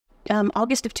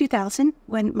August of 2000,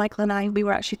 when Michael and I, we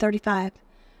were actually 35,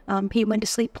 he went to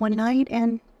sleep one night,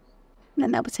 and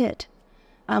that was it.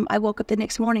 I woke up the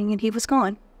next morning, and he was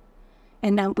gone.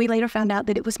 And we later found out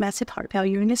that it was massive heart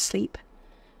failure in his sleep.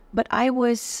 But I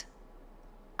was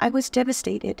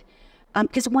devastated.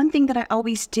 Because one thing that I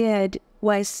always did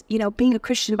was, being a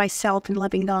Christian myself and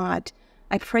loving God,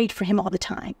 I prayed for him all the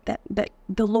time, that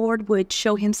the Lord would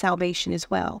show him salvation as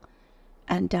well.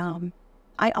 And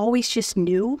I always just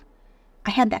knew, I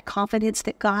had that confidence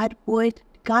that God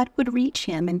would reach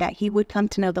him and that he would come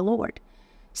to know the Lord.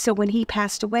 So when he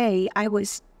passed away, I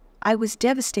was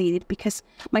devastated, because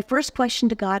my first question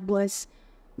to God was,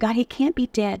 God, he can't be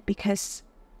dead, because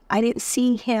I didn't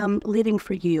see him living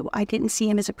for you. I didn't see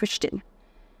him as a Christian.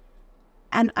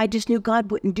 And I just knew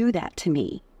God wouldn't do that to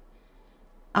me.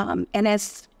 And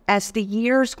as the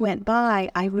years went by,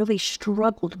 I really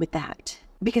struggled with that,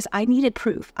 because I needed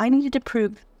proof. I needed to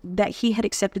prove that he had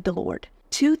accepted the Lord.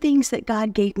 Two things that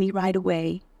God gave me right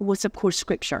away was, of course,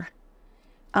 Scripture.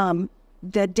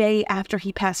 The day after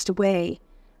he passed away,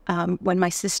 when my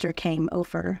sister came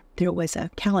over, there was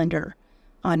a calendar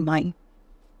on my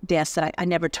desk that I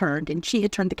never turned, and she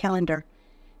had turned the calendar.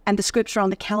 And the scripture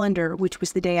on the calendar, which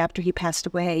was the day after he passed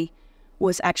away,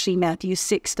 was actually Matthew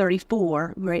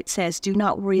 6:34, where it says, "Do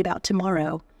not worry about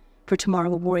tomorrow, for tomorrow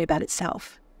will worry about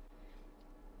itself."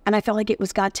 And I felt like it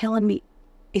was God telling me,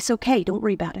 it's okay, don't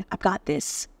worry about it, I've got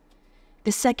this.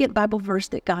 The second Bible verse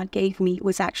that God gave me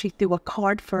was actually through a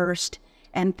card first,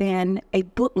 and then a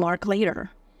bookmark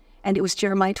later. And it was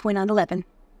Jeremiah 29:11.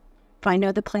 "For I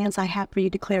know the plans I have for you,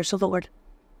 declares the Lord.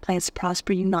 Plans to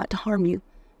prosper you, not to harm you.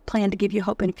 Plan to give you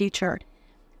hope in the future."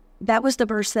 That was the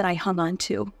verse that I hung on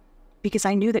to, because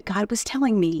I knew that God was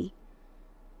telling me,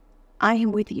 I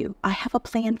am with you. I have a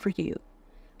plan for you.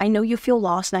 I know you feel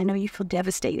lost, and I know you feel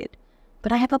devastated,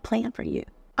 but I have a plan for you.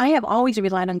 I have always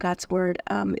relied on God's word.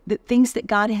 The things that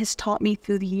God has taught me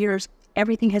through the years,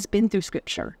 everything has been through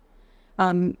Scripture.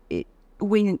 When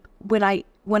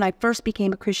I first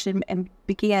became a Christian and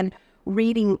began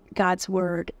reading God's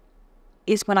word,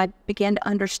 is when I began to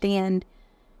understand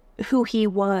who he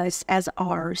was as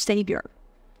our Savior,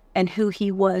 and who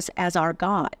he was as our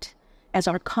God, as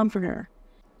our comforter.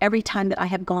 Every time that I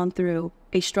have gone through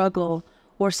a struggle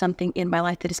or something in my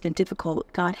life that has been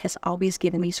difficult, God has always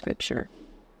given me Scripture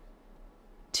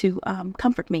to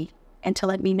comfort me and to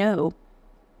let me know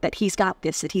that he's got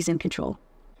this, that he's in control.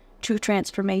 True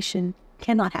transformation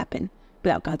cannot happen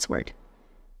without God's word.